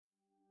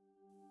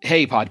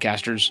Hey,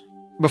 podcasters.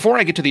 Before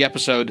I get to the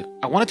episode,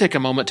 I want to take a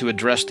moment to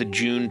address the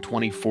June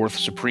 24th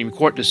Supreme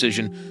Court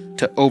decision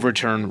to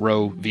overturn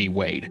Roe v.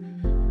 Wade.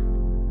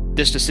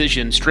 This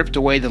decision stripped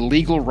away the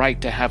legal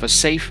right to have a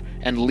safe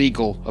and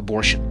legal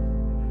abortion.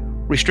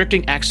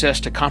 Restricting access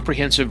to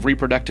comprehensive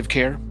reproductive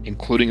care,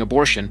 including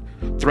abortion,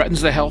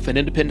 threatens the health and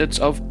independence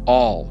of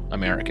all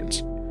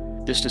Americans.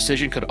 This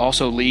decision could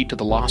also lead to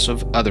the loss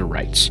of other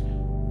rights.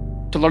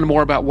 To learn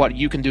more about what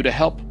you can do to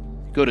help,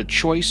 go to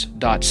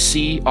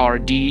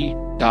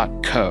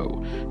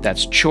choice.crd.co.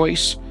 That's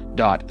choice.crd.co.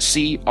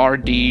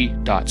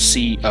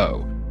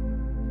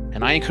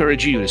 And I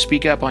encourage you to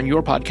speak up on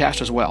your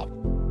podcast as well.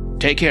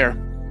 Take care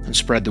and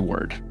spread the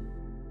word.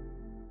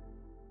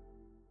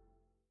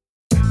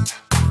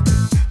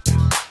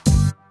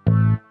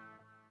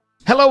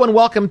 Hello and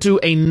welcome to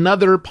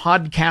another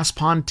Podcast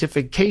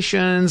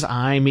Pontifications.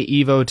 I'm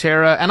Evo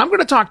Terra, and I'm going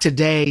to talk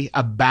today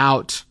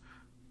about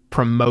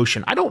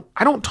promotion. I don't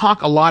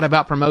talk a lot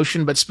about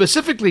promotion, but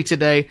specifically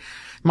today,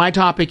 my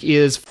topic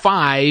is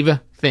 5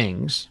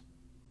 things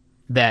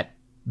that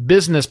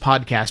business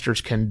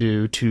podcasters can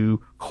do to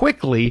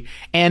quickly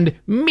and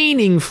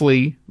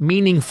meaningfully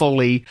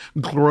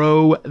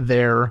grow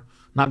their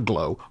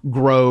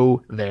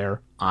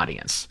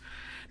audience.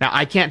 Now,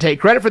 I can't take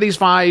credit for these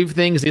 5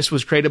 things. This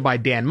was created by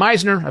Dan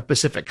Meisner of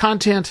Pacific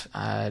Content.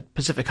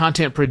 Pacific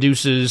Content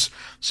produces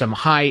some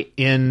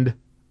high-end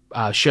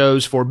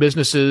shows for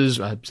businesses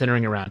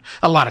centering around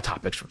a lot of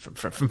topics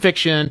from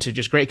fiction to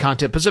just great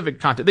content, Pacific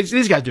Content.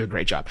 These guys do a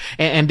great job.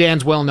 And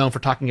Dan's well known for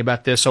talking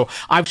about this. So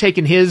I've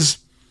taken his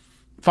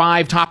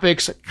 5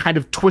 topics, kind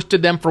of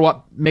twisted them for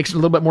what makes it a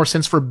little bit more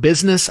sense for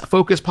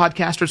business-focused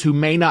podcasters who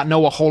may not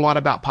know a whole lot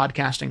about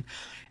podcasting.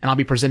 And I'll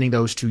be presenting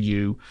those to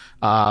you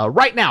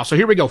right now. So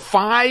here we go.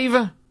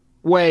 5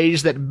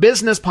 ways that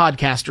business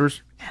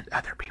podcasters, and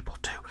other people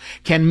too,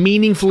 can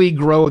meaningfully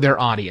grow their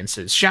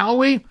audiences. Shall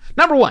we?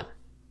 Number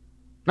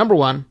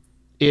one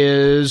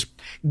is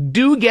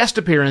do guest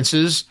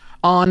appearances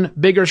on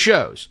bigger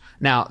shows.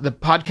 Now, the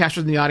podcasters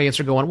in the audience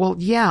are going, well,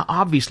 yeah,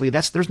 obviously,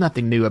 there's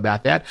nothing new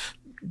about that.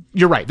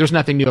 You're right, there's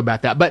nothing new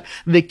about that. But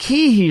the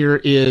key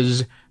here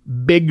is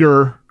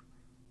bigger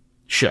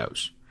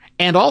shows.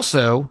 And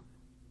also,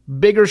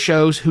 bigger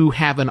shows who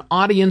have an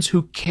audience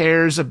who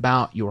cares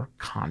about your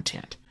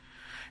content.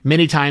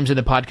 Many times in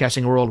the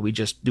podcasting world, we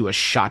just do a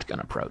shotgun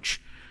approach.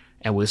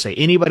 And we'll say,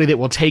 anybody that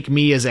will take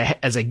me as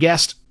a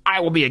guest,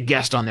 I will be a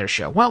guest on their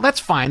show. Well, that's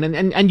fine,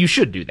 and you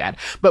should do that.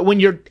 But when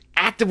you're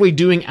actively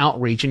doing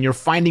outreach and you're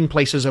finding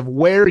places of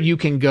where you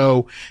can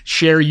go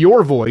share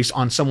your voice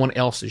on someone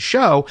else's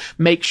show,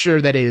 make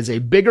sure that it is a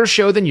bigger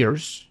show than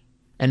yours,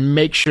 and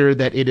make sure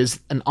that it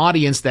is an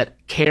audience that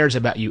cares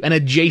about you, an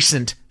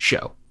adjacent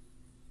show,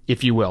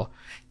 if you will.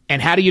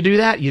 And how do you do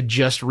that? You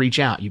just reach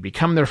out. You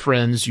become their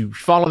friends. You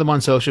follow them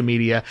on social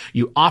media.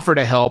 You offer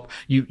to help.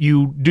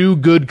 You do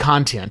good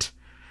content.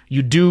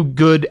 You do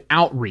good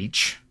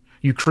outreach.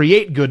 You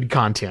create good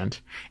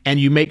content, and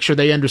you make sure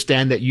they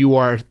understand that you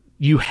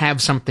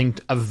have something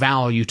of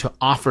value to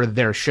offer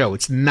their show.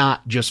 It's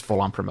not just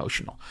full-on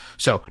promotional.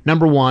 So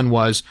number 1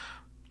 was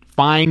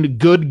find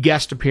good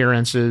guest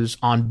appearances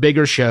on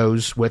bigger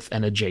shows with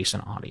an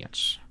adjacent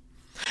audience.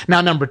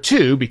 Now, number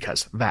 2,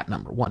 because that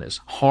number 1 is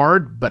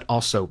hard, but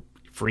also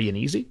free and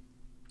easy.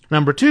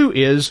 Number 2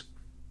 is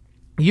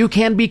you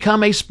can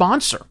become a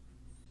sponsor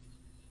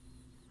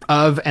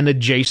of an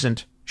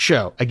adjacent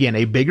show. Again,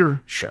 a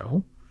bigger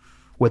show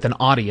with an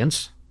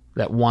audience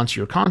that wants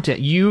your content.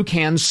 You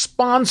can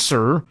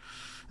sponsor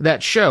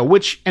that show,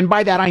 and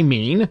by that I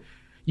mean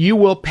you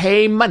will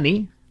pay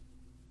money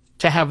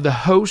to have the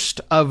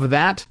host of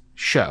that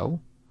show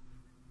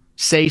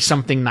say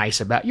something nice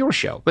about your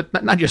show.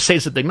 But not just say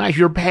something nice,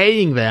 you're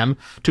paying them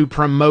to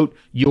promote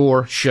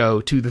your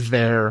show to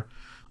their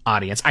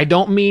audience. I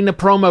don't mean a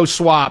promo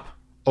swap,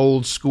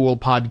 old school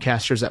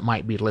podcasters that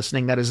might be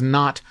listening. That is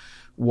not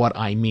what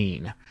I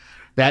mean.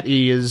 That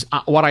is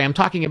what I am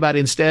talking about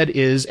instead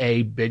is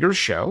a bigger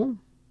show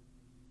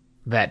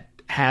that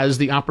has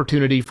the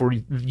opportunity for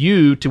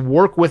you to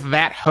work with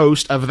that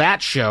host of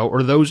that show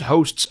or those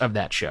hosts of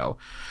that show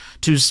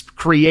to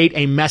create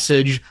a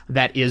message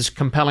that is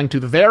compelling to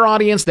their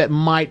audience that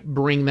might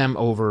bring them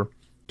over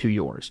to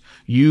yours.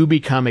 You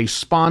become a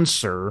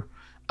sponsor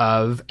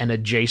of an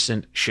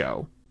adjacent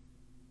show.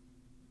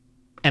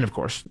 And of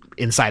course,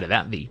 inside of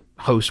that, the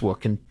host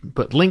can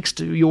put links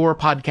to your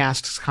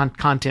podcast's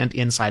content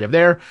inside of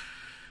their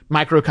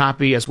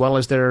microcopy as well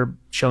as their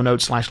show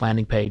notes /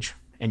 landing page,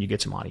 and you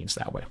get some audience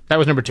that way. That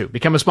was number 2.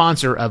 Become a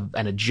sponsor of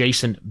an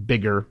adjacent,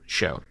 bigger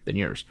show than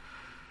yours.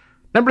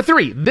 Number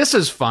 3, this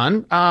is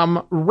fun.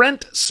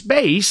 Rent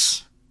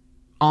space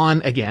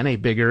on, again, a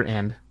bigger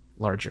and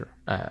larger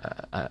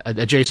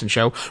adjacent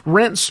show.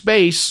 Rent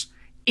space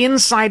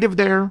inside of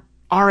their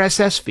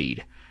RSS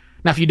feed.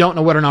 Now, if you don't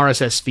know what an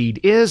RSS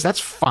feed is, that's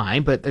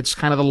fine, but it's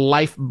kind of the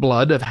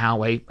lifeblood of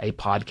how a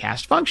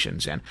podcast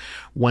functions. And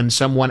when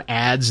someone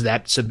adds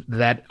that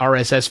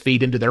RSS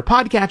feed into their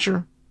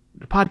podcatcher,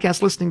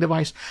 podcast listening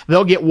device,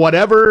 they'll get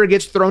whatever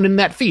gets thrown in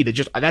that feed.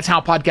 That's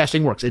how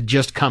podcasting works. It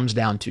just comes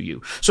down to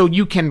you. So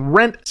you can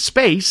rent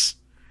space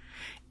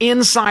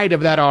inside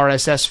of that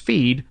RSS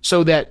feed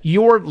so that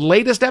your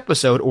latest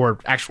episode, or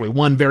actually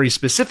one very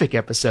specific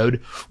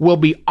episode, will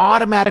be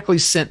automatically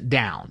sent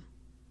down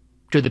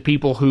to the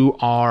people who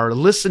are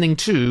listening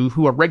to,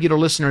 who are regular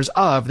listeners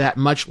of that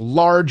much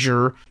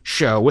larger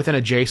show with an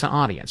adjacent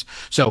audience.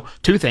 So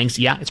 2 things.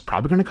 Yeah, it's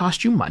probably going to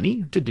cost you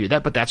money to do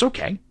that, but that's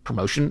okay.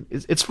 Promotion,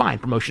 it's fine.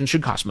 Promotion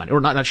should cost money, or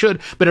not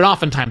should, but it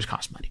oftentimes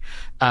costs money.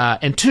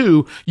 And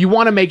 2, you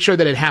want to make sure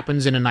that it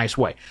happens in a nice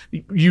way.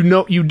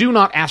 You do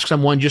not ask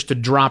someone just to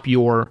drop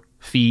your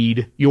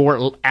feed,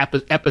 your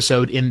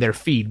episode in their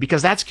feed,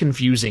 because that's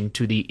confusing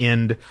to the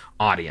end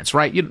audience,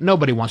 right?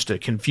 Nobody wants to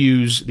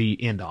confuse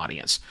the end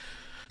audience.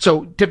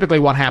 So typically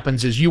what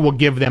happens is you will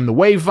give them the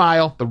WAV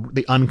file,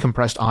 the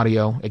uncompressed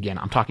audio. Again,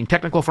 I'm talking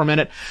technical for a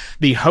minute.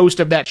 The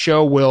host of that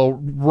show will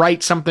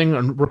write something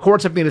and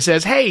record something that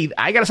says, hey,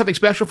 I got something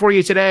special for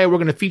you today. We're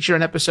going to feature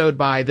an episode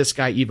by this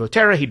guy, Evo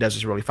Terra. He does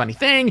this really funny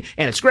thing,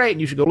 and it's great, and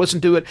you should go listen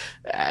to it.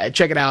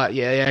 Check it out.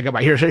 Yeah, go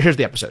by. Here's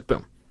the episode.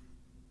 Boom.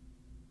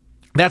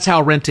 That's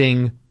how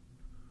renting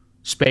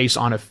space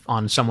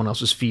on someone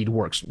else's feed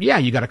works. Yeah,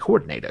 you got to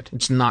coordinate it.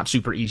 It's not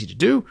super easy to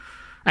do.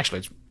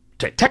 Actually,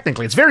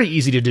 technically, it's very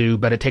easy to do,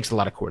 but it takes a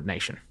lot of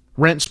coordination.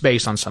 Rent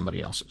space on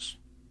somebody else's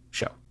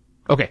show.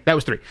 Okay, that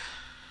was 3.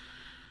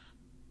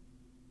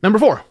 Number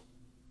 4,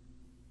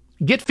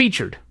 get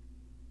featured.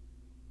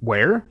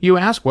 Where, you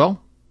ask? Well,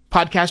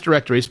 podcast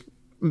directories.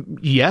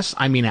 Yes,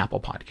 I mean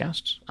Apple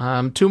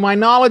Podcasts. To my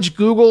knowledge,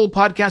 Google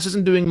Podcasts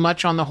isn't doing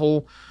much on the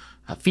whole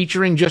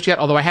featuring just yet,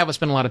 although I haven't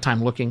spent a lot of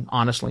time looking,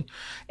 honestly.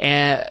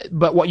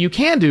 But what you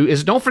can do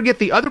is don't forget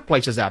the other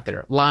places out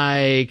there,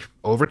 like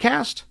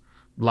Overcast,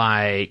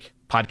 like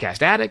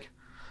Podcast Addict,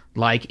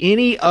 like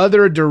any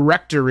other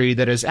directory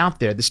that is out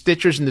there. The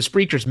Stitchers and the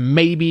Spreakers,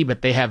 maybe,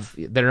 but they have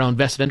their own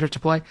vested interest to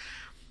play.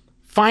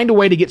 Find a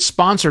way to get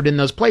sponsored in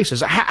those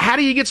places. How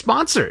do you get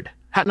sponsored?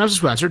 How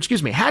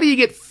do you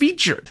get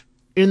featured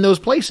in those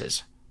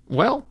places?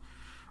 Well,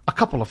 a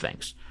couple of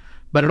things.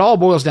 But it all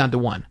boils down to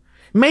one.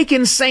 Make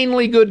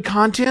insanely good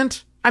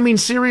content. I mean,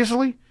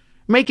 seriously.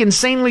 Make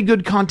insanely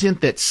good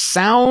content that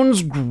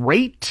sounds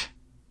great,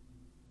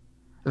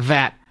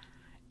 that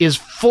is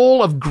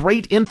full of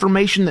great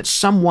information that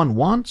someone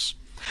wants,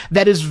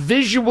 that is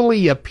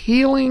visually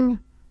appealing.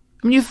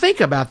 I mean, you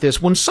think about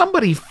this. When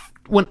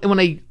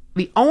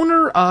the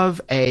owner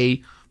of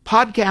a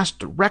podcast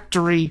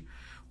directory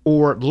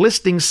or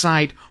listing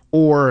site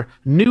or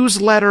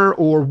newsletter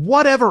or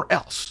whatever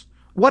else,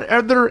 what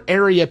other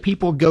area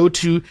people go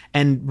to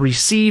and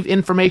receive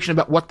information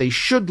about what they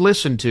should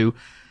listen to,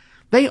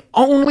 they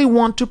only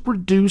want to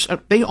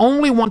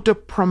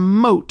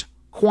promote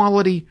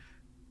quality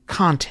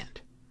content.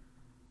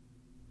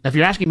 Now, if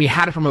you're asking me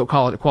how to promote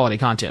quality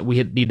content,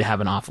 we need to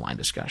have an offline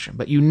discussion.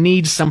 But you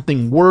need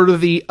something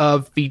worthy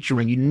of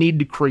featuring. You need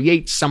to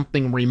create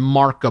something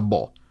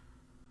remarkable.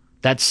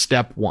 That's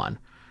step 1.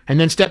 And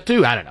then step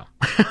 2, I don't know.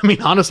 I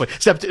mean, honestly,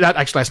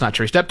 that's not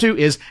true. Step 2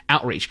 is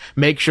outreach.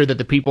 Make sure that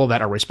the people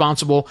that are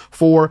responsible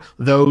for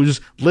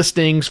those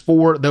listings,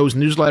 for those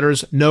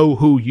newsletters, know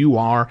who you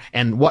are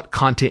and what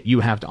content you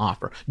have to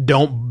offer.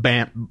 Don't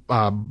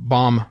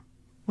bomb.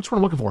 What's what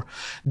I'm looking for?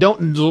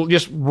 Don't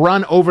just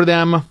run over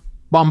them.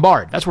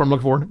 Bombard. That's what I'm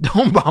looking for.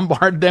 Don't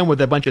bombard them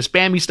with a bunch of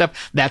spammy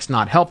stuff. That's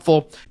not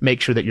helpful. Make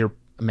sure that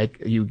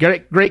you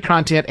get great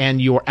content and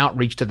your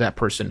outreach to that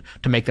person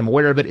to make them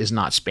aware of it is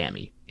not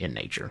spammy in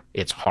nature.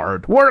 It's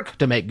hard work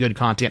to make good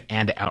content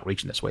and to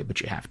outreach in this way,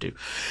 but you have to.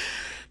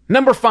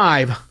 Number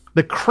 5,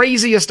 the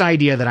craziest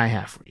idea that I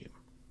have for you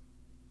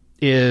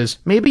is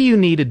maybe you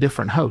need a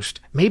different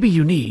host. Maybe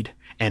you need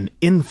an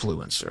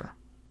influencer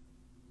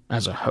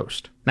as a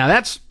host. Now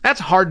that's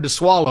hard to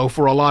swallow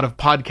for a lot of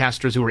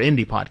podcasters who are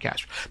indie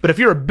podcasters. But if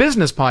you're a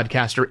business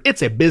podcaster,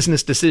 it's a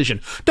business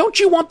decision. Don't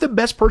you want the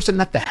best person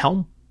at the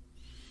helm?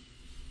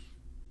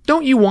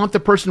 Don't you want the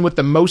person with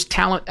the most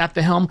talent at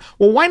the helm?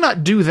 Well, why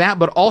not do that,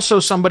 but also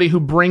somebody who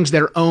brings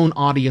their own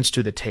audience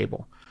to the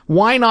table?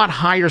 Why not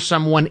hire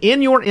someone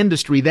in your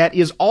industry that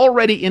is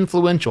already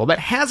influential, that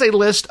has a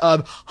list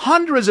of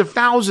hundreds of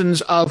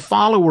thousands of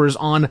followers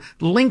on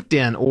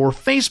LinkedIn or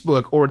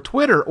Facebook or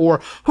Twitter or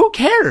who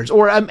cares,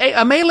 or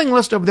a mailing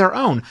list of their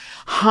own?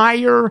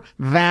 Hire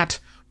that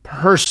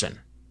person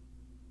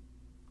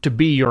to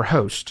be your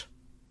host.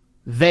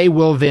 They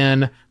will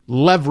then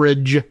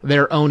leverage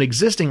their own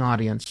existing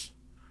audience,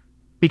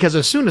 because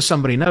as soon as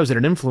somebody knows that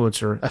an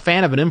influencer, a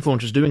fan of an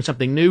influencer, is doing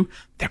something new,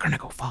 they're going to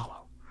go follow.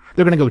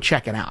 They're going to go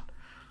check it out.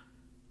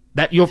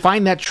 That you'll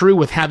find that true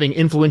with having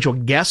influential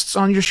guests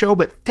on your show,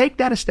 but take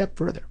that a step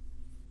further.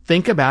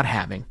 Think about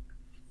having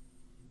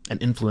an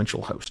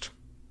influential host.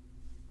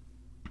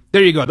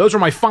 There you go. Those are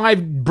my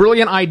 5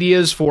 brilliant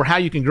ideas for how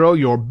you can grow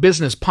your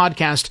business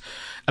podcast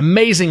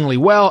amazingly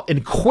well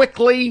and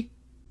quickly.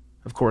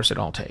 Of course, it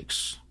all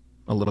takes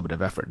a little bit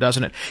of effort,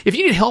 doesn't it? If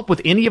you need help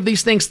with any of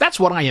these things, that's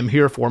what I am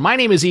here for. My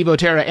name is Evo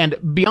Terra, and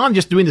beyond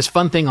just doing this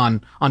fun thing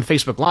on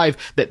Facebook Live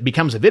that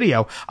becomes a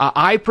video,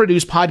 I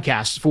produce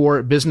podcasts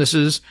for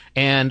businesses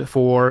and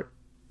for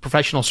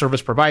professional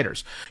service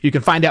providers. You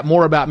can find out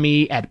more about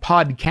me at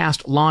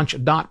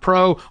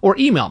podcastlaunch.pro or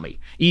email me,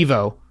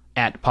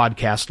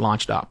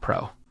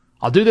 evo@podcastlaunch.pro.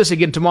 I'll do this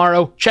again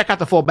tomorrow. Check out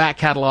the full back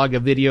catalog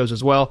of videos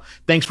as well.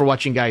 Thanks for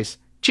watching, guys.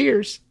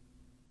 Cheers.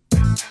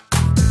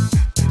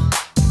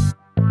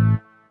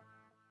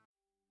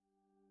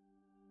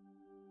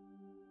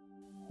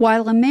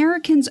 While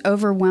Americans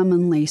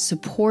overwhelmingly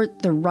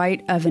support the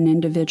right of an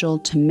individual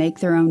to make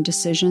their own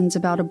decisions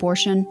about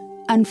abortion,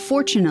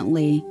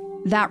 unfortunately,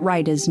 that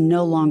right is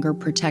no longer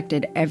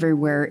protected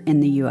everywhere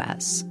in the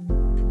U.S.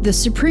 The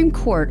Supreme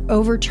Court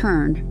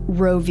overturned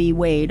Roe v.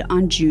 Wade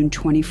on June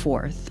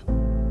 24th.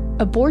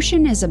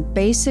 Abortion is a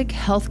basic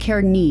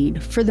healthcare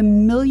need for the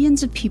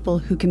millions of people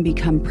who can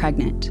become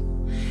pregnant.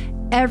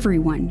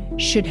 Everyone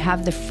should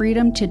have the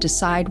freedom to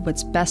decide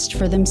what's best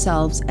for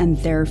themselves and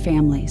their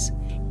families,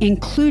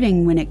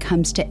 including when it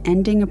comes to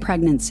ending a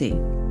pregnancy.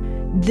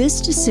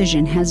 This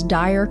decision has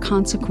dire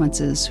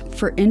consequences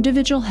for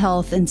individual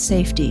health and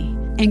safety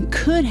and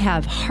could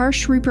have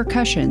harsh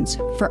repercussions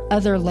for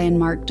other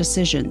landmark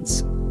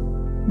decisions.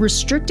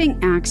 Restricting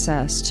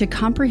access to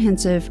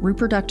comprehensive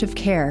reproductive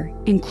care,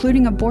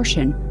 including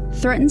abortion,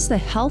 threatens the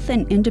health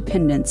and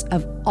independence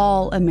of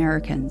all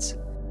Americans.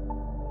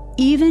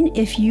 Even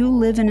if you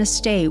live in a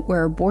state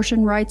where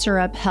abortion rights are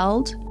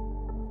upheld,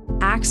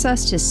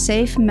 access to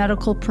safe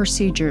medical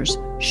procedures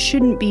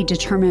shouldn't be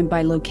determined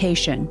by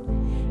location,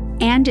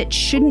 and it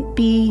shouldn't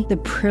be the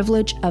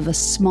privilege of a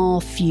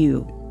small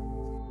few.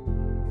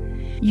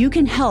 You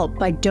can help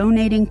by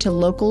donating to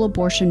local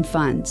abortion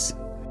funds.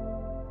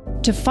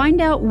 To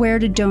find out where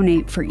to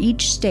donate for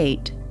each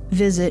state,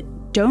 visit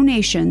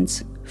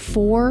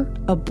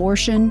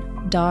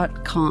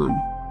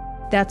donationsforabortion.com.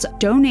 That's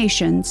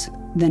donations,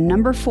 the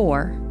number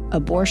 4,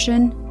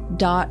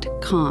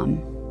 abortion.com.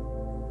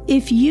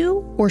 If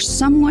you or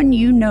someone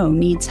you know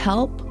needs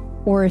help,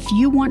 or if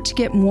you want to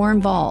get more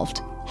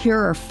involved, here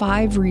are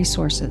 5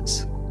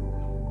 resources.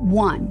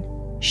 1.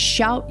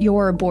 Shout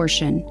Your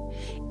Abortion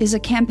is a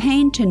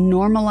campaign to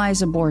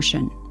normalize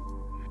abortion.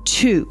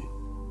 2.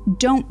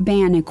 Don't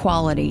Ban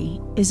Equality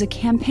is a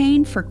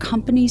campaign for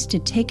companies to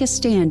take a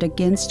stand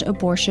against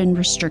abortion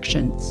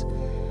restrictions.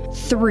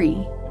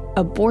 3.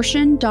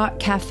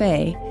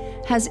 Abortion.cafe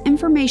has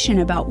information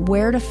about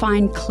where to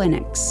find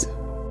clinics.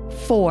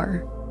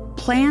 4.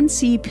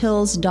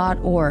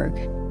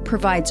 PlanCpills.org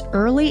provides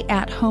early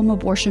at-home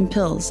abortion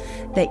pills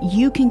that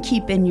you can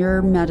keep in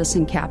your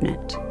medicine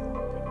cabinet.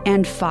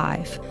 And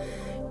 5.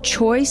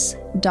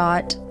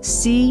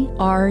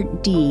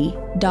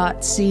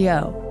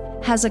 Choice.crd.co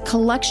has a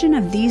collection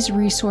of these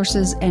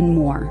resources and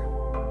more.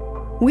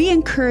 We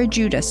encourage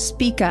you to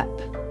speak up,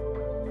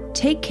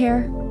 take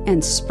care,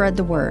 and spread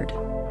the word.